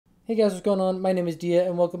Hey guys, what's going on? My name is Dia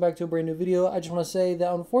and welcome back to a brand new video. I just want to say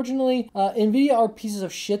that unfortunately, NVIDIA are pieces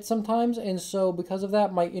of shit sometimes, and so because of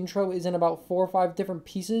that, my intro is in about 4 or 5 different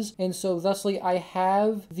pieces, and so thusly I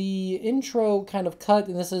have the intro kind of cut,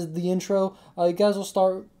 and this is the intro. You guys will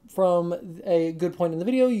start from a good point in the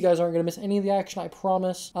video. You guys aren't going to miss any of the action, I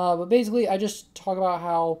promise. But basically, I just talk about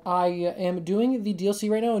how I am doing the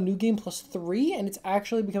DLC right now, a new game plus 3, and it's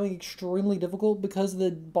actually becoming extremely difficult because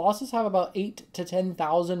the bosses have about 8 to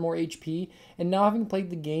 10,000 more HP, and now having played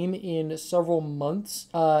the game in several months,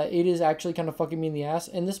 it is actually kind of fucking me in the ass,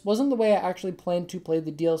 and this wasn't the way I actually planned to play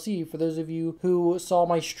the DLC. For those of you who saw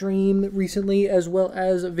my stream recently, as well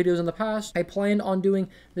as videos in the past, I planned on doing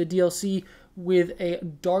the DLC with a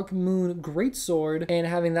Dark Moon Greatsword and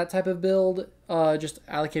having that type of build just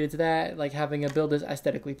allocated to that, like having a build that's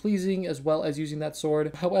aesthetically pleasing as well as using that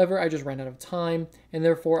sword. However, I just ran out of time, and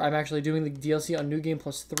therefore I'm actually doing the DLC on New Game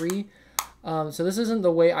Plus 3. So this isn't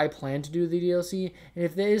the way I plan to do the DLC, and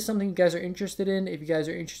if there is something you guys are interested in, if you guys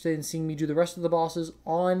are interested in seeing me do the rest of the bosses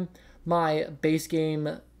on my base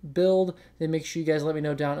game build, then make sure you guys let me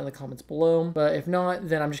know down in the comments below. But if not,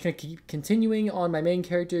 then I'm just going to keep continuing on my main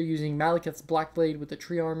character using Malekith's Blackblade with the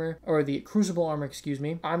tree armor, or the Crucible armor, excuse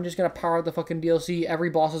me. I'm just going to power out the fucking DLC. Every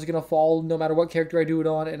boss is going to fall no matter what character I do it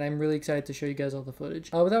on, and I'm really excited to show you guys all the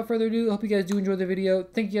footage. Without further ado, I hope you guys do enjoy the video.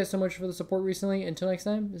 Thank you guys so much for the support recently. Until next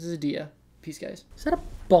time, this is Dia. Peace, guys. Is that a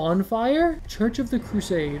bonfire? Church of the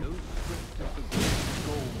Crusade.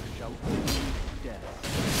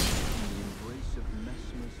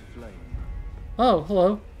 Oh,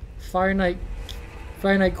 hello. Fire Knight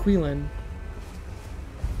Quilin.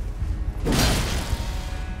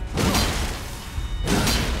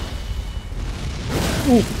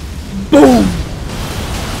 Ooh. Boom!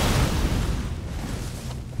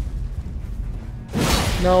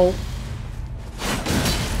 No.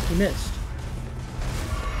 He missed.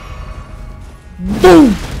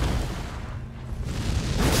 Boom!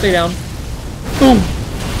 Stay down. Boom!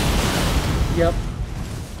 Yep.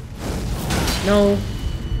 No.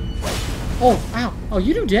 Oh, ow. Oh,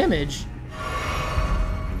 you do damage.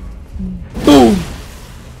 Boom!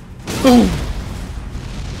 Boom!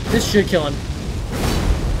 This should kill him.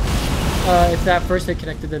 If that first hit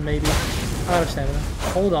connected, then maybe. Out of stamina.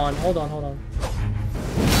 Hold on.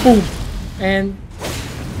 Boom! And...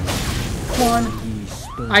 come on.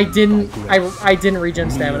 I didn't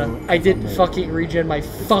regen stamina. I didn't fucking regen my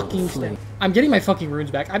fucking stamina. I'm getting my fucking runes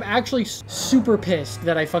back. I'm actually super pissed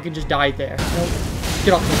that I fucking just died there. Nope.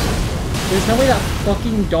 Get off me. There's no way that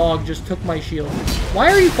fucking dog just took my shield.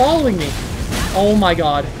 Why are you following me? Oh my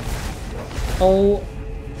god. Oh.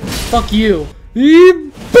 Fuck you.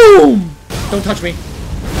 Boom! Don't touch me.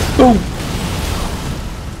 Boom!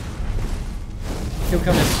 He'll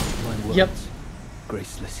come in. Yep.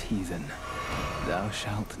 Graceless heathen. Thou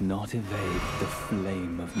shalt not evade the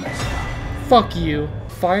flame of Messar. Fuck you.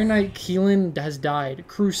 Fire Knight Quilin has died.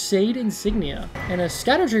 Crusade insignia. And a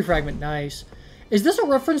scatter tree fragment. Nice. Is this a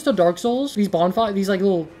reference to Dark Souls? These bonfires, these like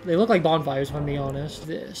little, they look like bonfires if I'm being honest.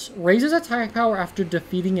 This raises attack power after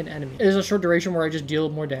defeating an enemy. It is a short duration where I just deal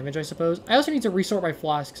more damage, I suppose. I also need to resort my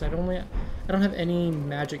flasks. I don't have any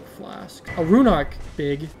magic flasks. A rune arc,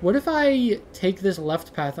 big. What if I take this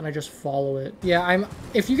left path and I just follow it? Yeah,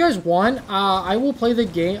 if you guys want, I will play the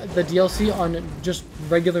DLC on just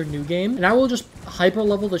regular new game, and I will just hyper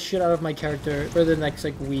level the shit out of my character for the next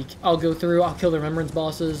like week. I'll go through, I'll kill the remembrance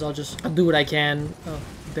bosses, I'll do what I can. Oh,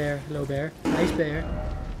 bear. Hello, bear. Nice bear.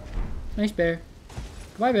 Nice bear.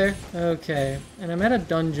 Goodbye, bear. Okay, and I'm at a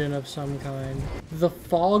dungeon of some kind. The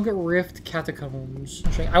Fog Rift Catacombs.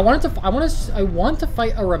 I want to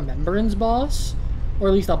fight a remembrance boss, or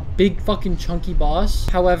at least a big fucking chunky boss.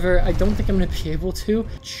 However, I don't think I'm gonna be able to,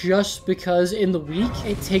 just because in the week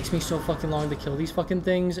it takes me so fucking long to kill these fucking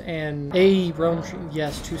things. And a realm tree,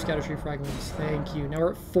 yes, 2 scatter tree fragments. Thank you. Now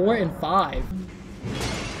we're at 4 and 5.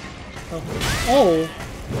 Oh.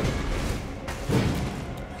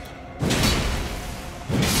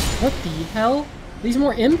 What the hell? These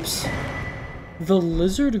more imps? The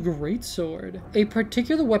Lizard Greatsword. A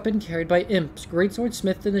particular weapon carried by imps. Greatsword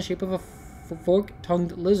smithed in the shape of a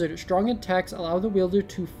fork-tongued lizard. Strong attacks allow the wielder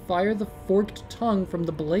to fire the forked tongue from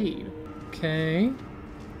the blade. Okay.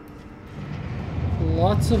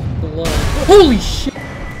 Lots of blood. Holy shit!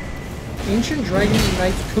 Ancient Dragon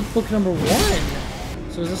Knight's Cookbook number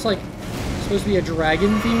 1. So is this like supposed to be a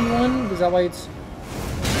dragon-themed one? Is that why it's...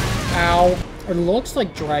 ow. It looks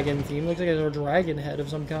like dragon themed. Looks like a dragon head of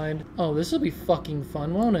some kind. Oh, this will be fucking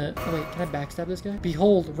fun, won't it? Oh wait, can I backstab this guy?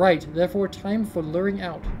 Behold, right. Therefore, time for luring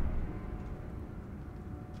out.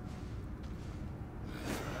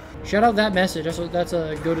 Shout out that message. That's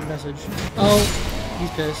a goated message. Oh, He's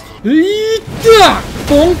pissed.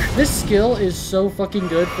 Bonk! This skill is so fucking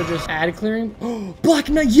good for just ad clearing. Black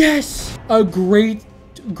Knight, yes! A great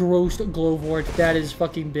gross Glowvort. That is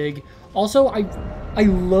fucking big. Also, I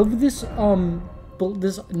love this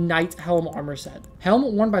this knight helm armor set.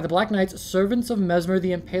 Helm worn by the Black Knights, servants of Mesmer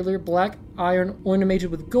the Impaler, black iron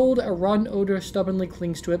ornamented with gold, a rotten odor stubbornly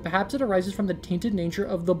clings to it. Perhaps it arises from the tainted nature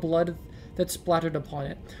of the blood that splattered upon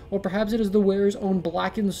it. Or perhaps it is the wearer's own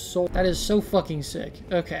blackened soul. That is so fucking sick.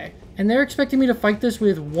 Okay. And they're expecting me to fight this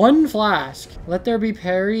with one flask. Let there be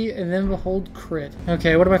parry, and then behold crit.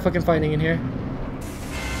 Okay, what am I fucking fighting in here?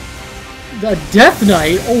 The Death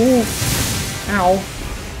Knight? Oh. Ow.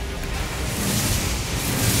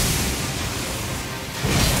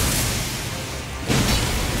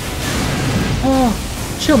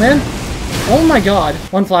 Oh, chill, man. Oh my god.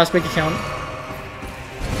 One flask, make it count.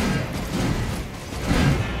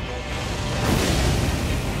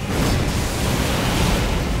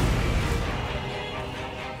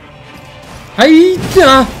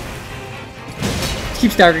 Hi-ya!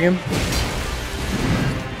 Keep staggering him.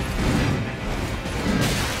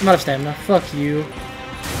 I'm out of stamina. Fuck you.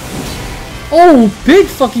 Oh, big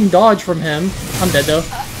fucking dodge from him. I'm dead though.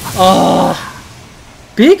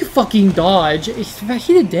 Big fucking dodge.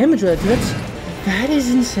 He did damage with that. That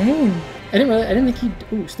is insane. I didn't think he'd...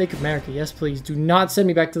 Ooh, Stake of America. Yes, please. Do not send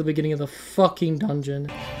me back to the beginning of the fucking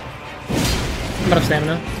dungeon. I'm out of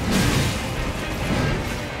stamina.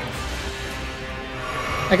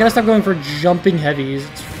 I gotta stop going for jumping heavies.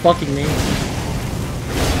 It's fucking me.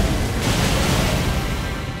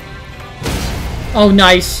 Oh,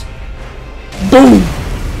 nice. Boom!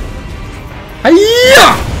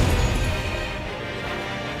 Hi-ya!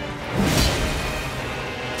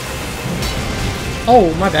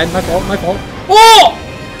 Oh, my bad. My fault. My fault. Oh!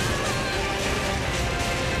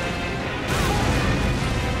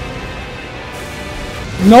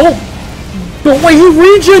 No! Don't wait, he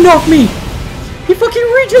regen off me! He fucking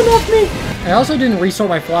regen off me! I also didn't restore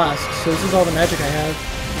my flasks, so this is all the magic I have.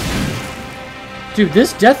 Dude,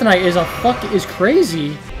 this Death Knight is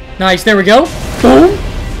crazy. Nice, there we go. Boom!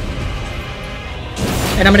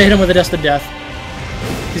 And I'm gonna hit him with a Dust of Death.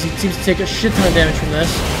 Because he seems to take a shit ton of damage from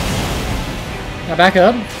this. Now back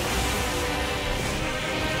up.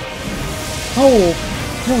 Oh!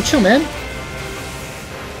 No, chill, man.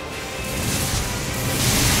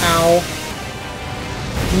 Ow.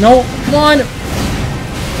 No, come on!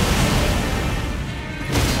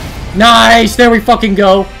 Nice! There we fucking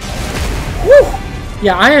go. Woo!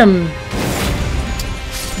 Yeah, I am...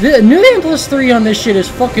 The New Game Plus 3 on this shit is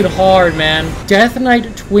fucking hard, man. Death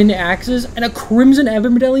Knight Twin Axes and a Crimson Ever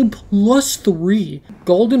Medallion plus 3.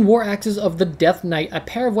 Golden War Axes of the Death Knight. A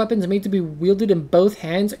pair of weapons made to be wielded in both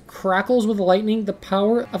hands. Crackles with lightning. The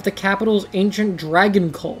power of the capital's ancient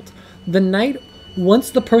dragon cult. The Knight, once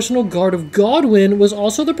the personal guard of Godwyn, was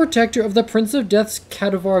also the protector of the Prince of Death's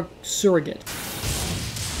Cadavar surrogate.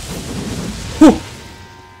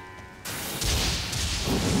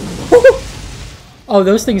 Oh,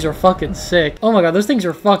 those things are fucking sick. Oh my god, those things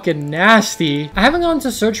are fucking nasty. I haven't gone to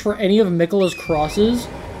search for any of Miquella's crosses.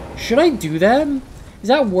 Should I do that? Is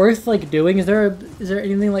that worth, like, doing? Is there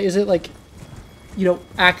anything, like, is it, like, you know,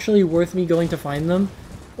 actually worth me going to find them?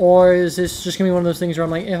 Or is this just gonna be one of those things where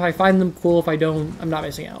I'm like, if I find them, cool. If I don't, I'm not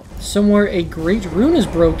missing out. Somewhere a great rune is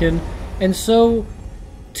broken, and so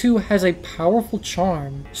too has a powerful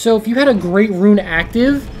charm. So if you had a great rune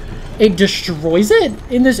active, it destroys it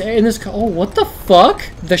in this. Oh, what the fuck?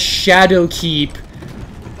 The Shadow Keep.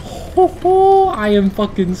 Oh, I am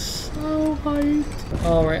fucking so hyped.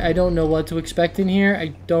 All right, I don't know what to expect in here.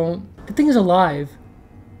 The thing is alive.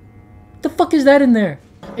 What the fuck is that in there?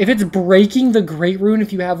 If it's breaking the Great Rune,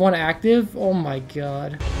 if you have one active, oh my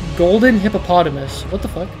god. Golden Hippopotamus. What the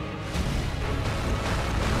fuck?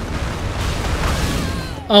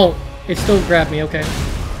 Oh, it still grabbed me. Okay.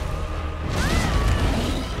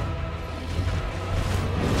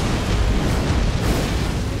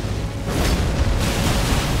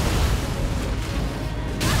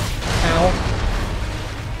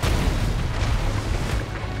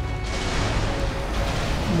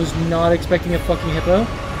 Was not expecting a fucking hippo.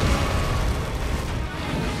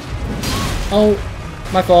 Oh,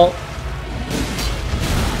 my fault.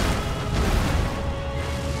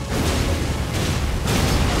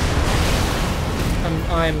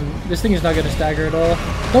 This thing is not gonna stagger at all.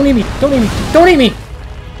 Don't eat me! Don't eat me! Don't eat me!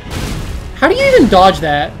 How do you even dodge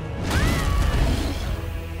that?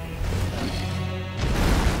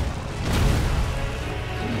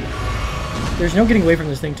 There's no getting away from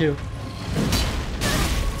this thing, too.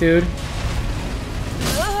 Dude.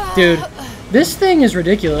 Dude. This thing is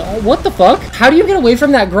ridiculous. What the fuck? How do you get away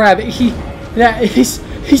from that grab? Yeah,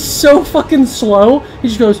 he's so fucking slow. He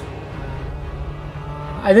just goes.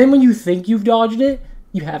 And then when you think you've dodged it,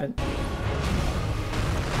 you haven't.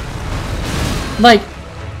 Like,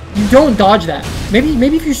 you don't dodge that.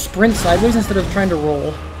 Maybe if you sprint sideways instead of trying to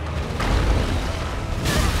roll.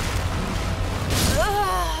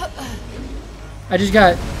 I just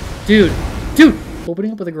got... Dude.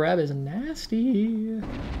 Opening up with a grab is nasty.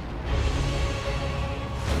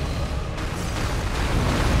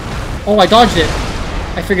 Oh, I dodged it.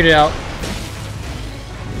 I figured it out.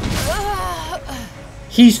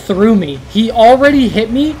 He's through me. He already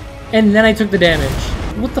hit me, and then I took the damage.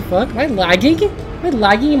 What the fuck? Am I lagging? Am I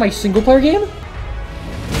lagging in my single-player game?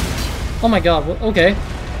 Oh my god. Okay.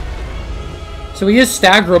 So he is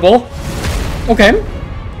staggerable. Okay.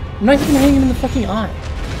 I'm not even hitting him in the fucking eye.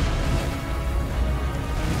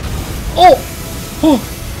 Oh! Oh!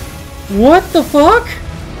 What the fuck?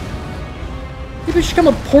 You bitch become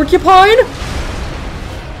a porcupine?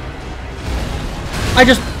 I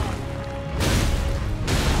just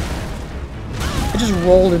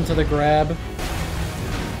rolled into the grab.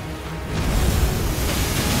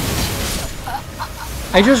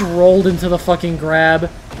 I just rolled into the fucking grab.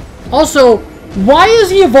 Also, why is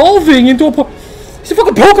he evolving into a he's a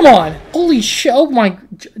fucking Pokemon! Holy shit, oh my...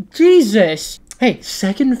 Jesus! Hey,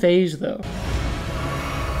 second phase, though.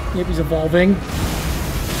 Yep, he's evolving.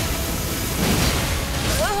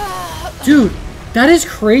 Dude, that is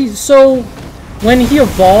crazy. So, when he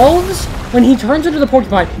evolves, when he turns into the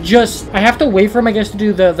porcupine, I have to wait for him, I guess, to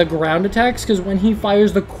do the ground attacks, because when he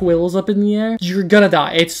fires the quills up in the air, you're gonna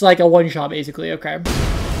die. It's like a one-shot, basically, okay.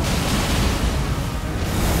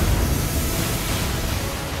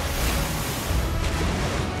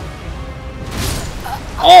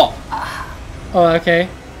 Oh! Oh, okay.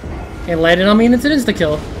 It landed on me and it's an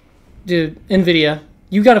insta-kill. Dude, NVIDIA,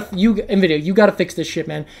 you gotta fix this shit,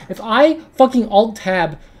 man. If I fucking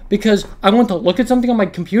alt-tab because I want to look at something on my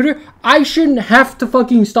computer, I shouldn't have to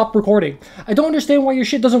fucking stop recording. I don't understand why your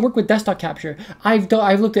shit doesn't work with desktop capture. I've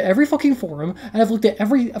looked at every fucking forum, and I've looked at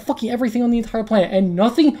everything on the entire planet, and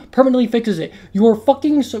nothing permanently fixes it. Your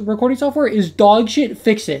fucking recording software is dog shit,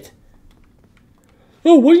 fix it.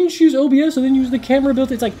 Oh, why didn't you use OBS and then use the camera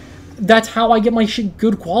built? It's like, that's how I get my shit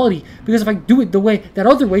good quality. Because if I do it that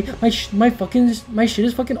other way, my shit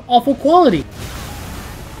is fucking awful quality.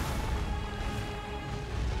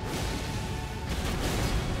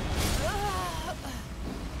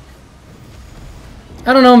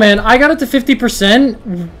 I don't know, man. I got it to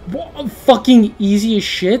 50%. Fucking easy as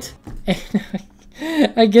shit.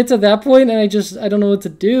 And I get to that point and I don't know what to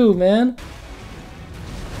do, man.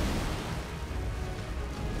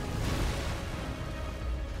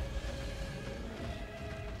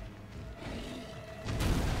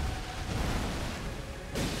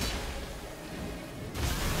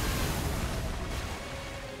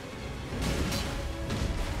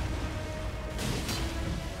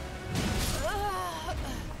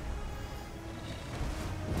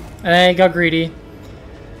 And I got greedy.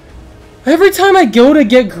 Every time I go to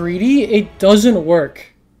get greedy, it doesn't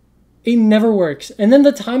work. It never works. And then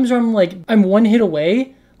the times where I'm one hit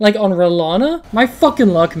away, like on Rolana, my fucking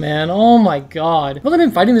luck, man. Oh my god. Well, I've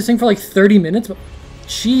been fighting this thing for like 30 minutes, but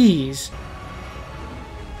jeez.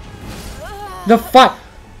 The fight.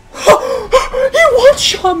 He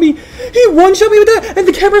one-shot me! He one-shot me with that, and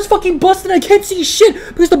the camera's fucking busted, I can't see shit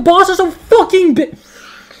because the boss is so fucking big.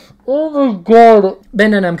 Oh my god.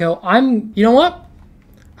 Bandai Namco, you know what?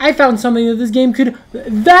 I found something that this game could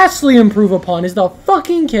vastly improve upon, is the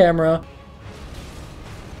fucking camera.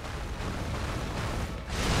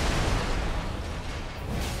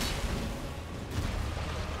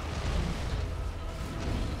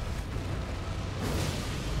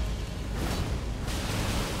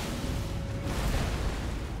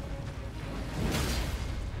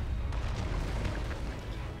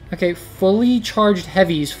 Okay, fully charged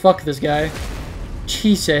heavies. Fuck this guy.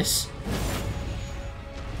 Jesus.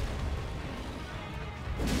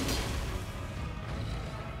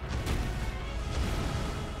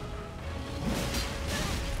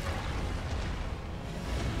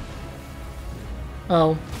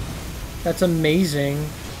 Oh. That's amazing.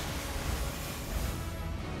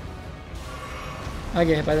 I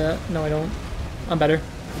get hit by that. No, I don't. I'm better.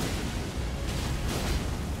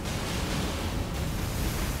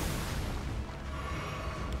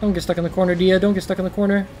 Don't get stuck in the corner, Dia. Don't get stuck in the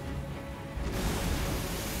corner.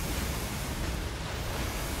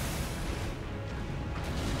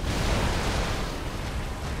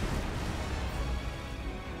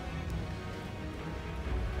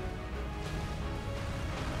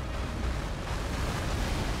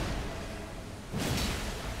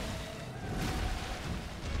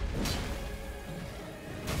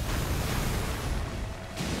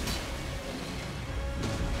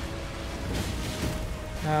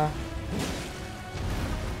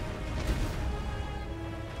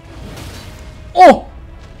 Oh!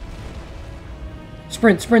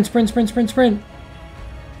 Sprint, sprint, sprint, sprint, sprint, sprint.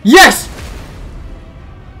 Yes!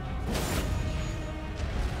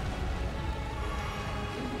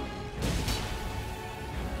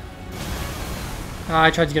 I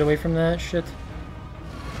tried to get away from that shit.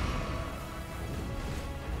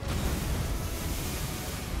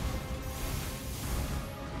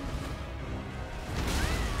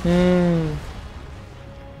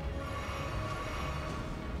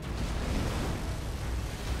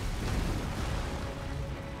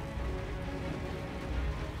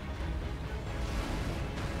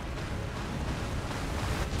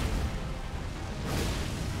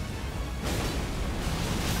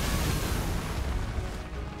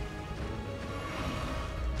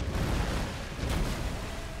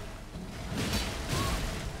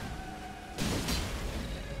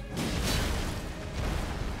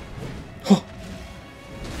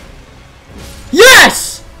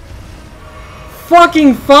 Yes!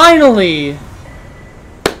 Fucking finally!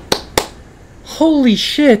 Holy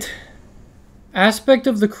shit. Aspect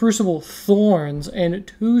of the Crucible, thorns, and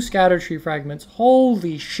 2 scatter tree fragments.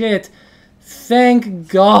 Holy shit. Thank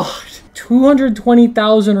God.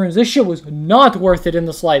 220,000 runes. This shit was not worth it in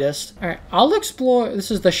the slightest. Alright, I'll explore.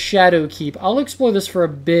 This is the Shadow Keep. I'll explore this for a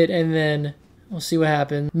bit and then we'll see what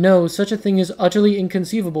happens. No, such a thing is utterly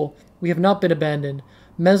inconceivable. We have not been abandoned.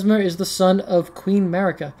 Mesmer is the son of Queen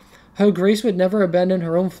Marika. Her Grace would never abandon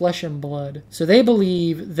her own flesh and blood. So they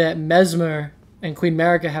believe that Mesmer and Queen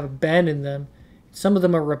Marika have abandoned them. Some of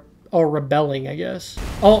them are rebelling, I guess.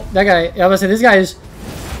 Oh, that guy. I was gonna say, this guy is...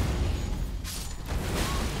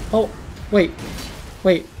 Oh, wait.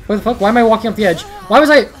 Wait, what the fuck? Why am I walking off the edge? Why was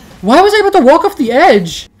I about to walk off the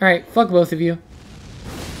edge? Alright, fuck both of you.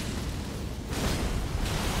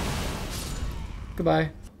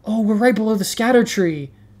 Goodbye. Oh, we're right below the scatter tree.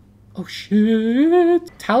 Oh,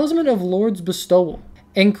 shit. Talisman of Lord's Bestowal.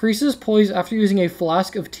 Increases poise after using a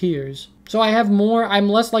flask of tears. So I have more. I'm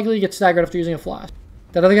less likely to get staggered after using a flask.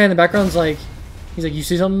 That other guy in the background's like, he's like, you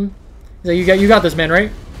see something? He's like, you got this, man,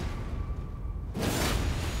 right?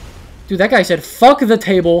 Dude, that guy said, fuck the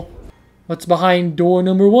table. What's behind door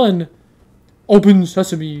number 1? Open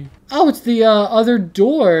sesame. Oh, it's the other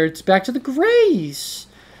door. It's back to the Grace.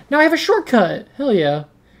 Now I have a shortcut. Hell yeah.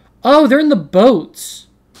 Oh, they're in the boats.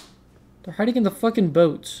 They're hiding in the fucking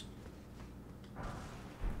boats.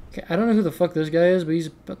 Okay, I don't know who the fuck this guy is, but he's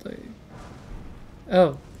about to...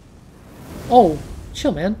 Oh. Oh,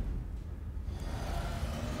 chill, man.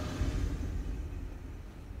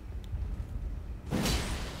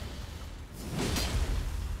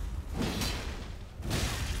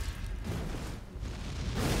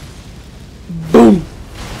 Boom!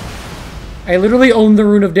 I literally own the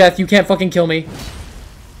Rune of Death. You can't fucking kill me.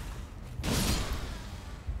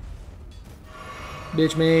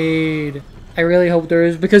 Bitch made. I really hope there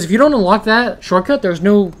is, because if you don't unlock that shortcut, there's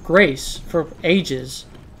no Grace for ages.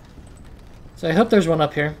 So I hope there's one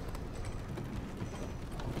up here.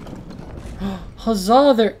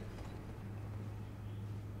 Huzzah, there...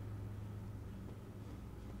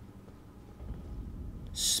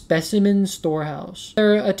 Specimen Storehouse.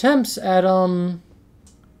 There are attempts at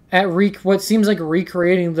what seems like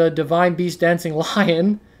recreating the Divine Beast Dancing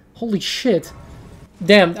Lion. Holy shit.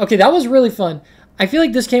 Damn, okay, that was really fun. I feel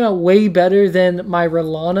like this came out way better than my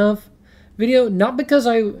Relana video. Not because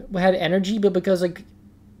I had energy, but because, like,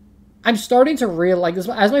 I'm starting to realize this.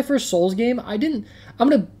 As my first Souls game, I'm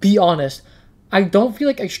gonna be honest, I don't feel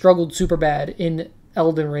like I struggled super bad in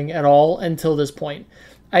Elden Ring at all until this point.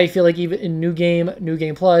 I feel like even in New Game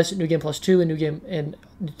Plus, New Game Plus 2, and New Game, and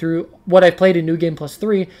through what I've played in New Game Plus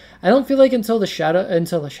 3, I don't feel like until the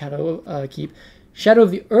Shadow Keep, Shadow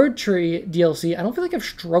of the Erdtree DLC, I don't feel like I've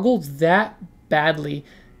struggled that badly.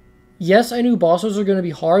 Yes, I knew bosses are going to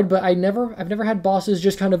be hard, but I've never had bosses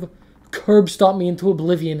just kind of curb stomp me into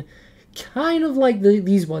oblivion, kind of like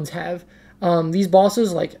these ones have. These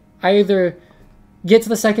bosses, like, I either get to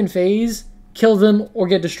the second phase, kill them, or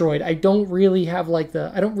get destroyed. I don't really have, like,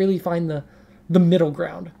 I don't really find the middle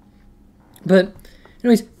ground. But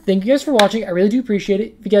anyways, thank you guys for watching. I really do appreciate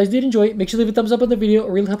it. If you guys did enjoy it, make sure to leave a thumbs up on the video.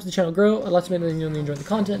 It really helps the channel grow. It lets me know that you enjoy the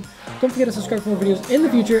content. Don't forget to subscribe for more videos in the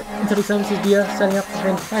future. Until next time, this is Dia, signing off.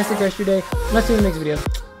 Have a fantastic rest of your day. Let's see you in the next video.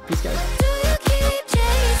 Peace, guys.